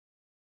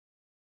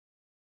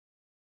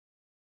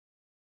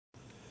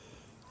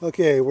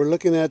Okay, we're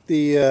looking at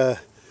the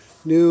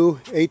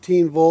new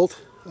 18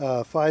 volt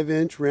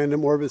 5-inch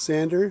random orbit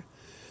sander.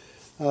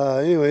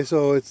 Anyway,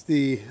 so it's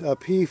the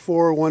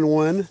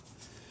P411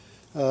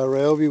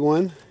 Ryobi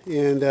one,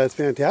 and it's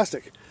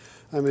fantastic.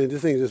 I mean,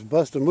 this thing just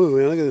busts a move.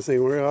 Man, look at this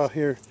thing. We're out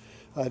here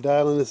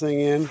dialing this thing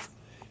in,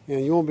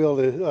 and you won't be able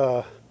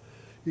to,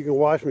 you can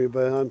watch me,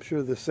 but I'm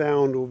sure the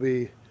sound will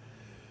be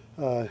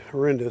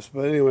horrendous.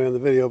 But anyway, on the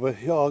video, but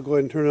I'll go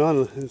ahead and turn it on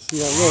and see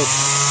how it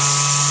looks.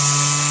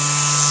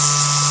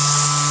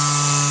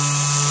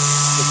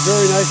 It's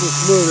very nice and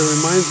smooth. It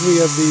reminds me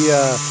of the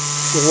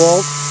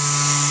DeWalt.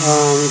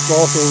 It's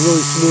also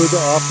really smooth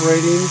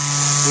operating.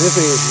 And this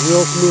thing is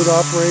real smooth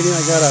operating.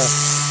 I got a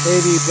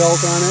 80 belt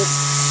on it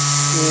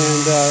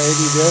and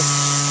 80 disc,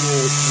 and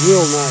it's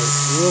real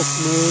nice, real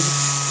smooth.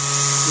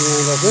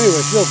 And so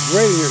anyway, it feels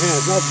great in your hand.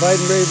 It's not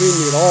vibrating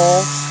at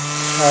all.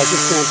 It's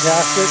just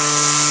fantastic.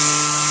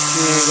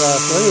 And so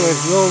anyway,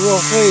 it's real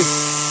safe.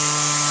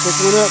 Pick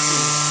one up.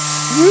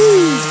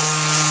 Woo!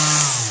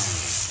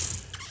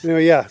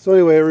 Anyway, yeah. So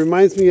anyway, it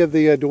reminds me of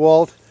the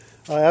DeWalt.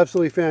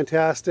 Absolutely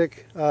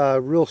fantastic.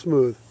 Real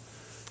smooth.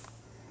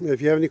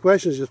 If you have any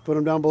questions, just put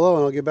them down below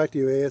and I'll get back to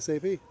you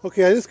ASAP.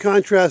 Okay, I just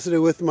contrasted it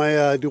with my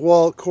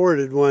DeWalt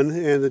corded one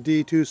and the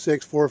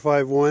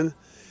D26451.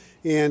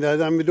 And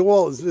I mean,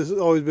 DeWalt has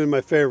always been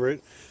my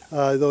favorite.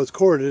 Though it's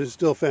corded, it's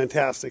still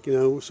fantastic. You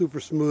know,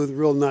 super smooth,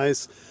 real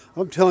nice.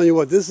 I'm telling you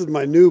what, this is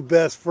my new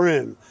best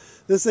friend.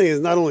 This thing is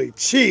not only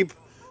cheap,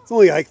 it's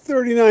only like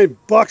 39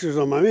 bucks or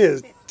something. I mean,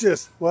 it's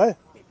just, what?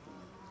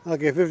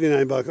 Okay,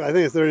 59 bucks. I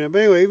think it's 39. But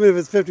anyway, even if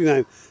it's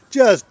 59,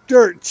 just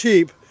dirt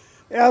cheap.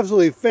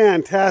 Absolutely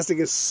fantastic.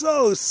 It's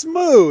so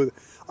smooth.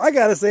 I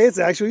gotta say, it's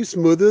actually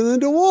smoother than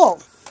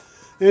DeWalt.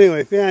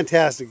 Anyway,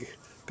 fantastic.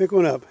 Pick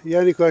one up. If you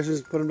have any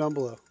questions, put them down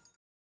below.